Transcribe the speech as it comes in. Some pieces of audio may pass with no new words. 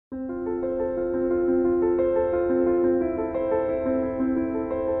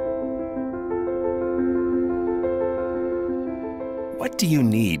do you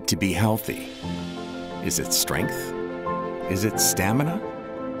need to be healthy? Is it strength? Is it stamina?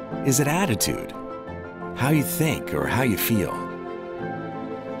 Is it attitude? How you think or how you feel?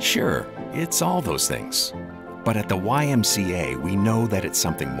 Sure, it's all those things. But at the YMCA, we know that it's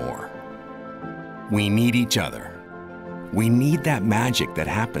something more. We need each other. We need that magic that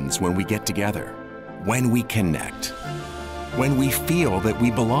happens when we get together, when we connect, when we feel that we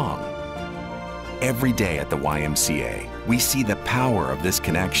belong. Every day at the YMCA, we see the power of this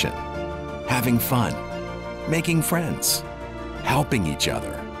connection, having fun, making friends, helping each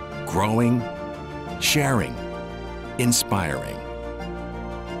other, growing, sharing, inspiring.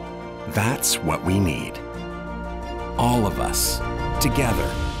 That's what we need. All of us,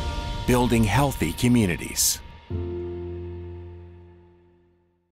 together, building healthy communities.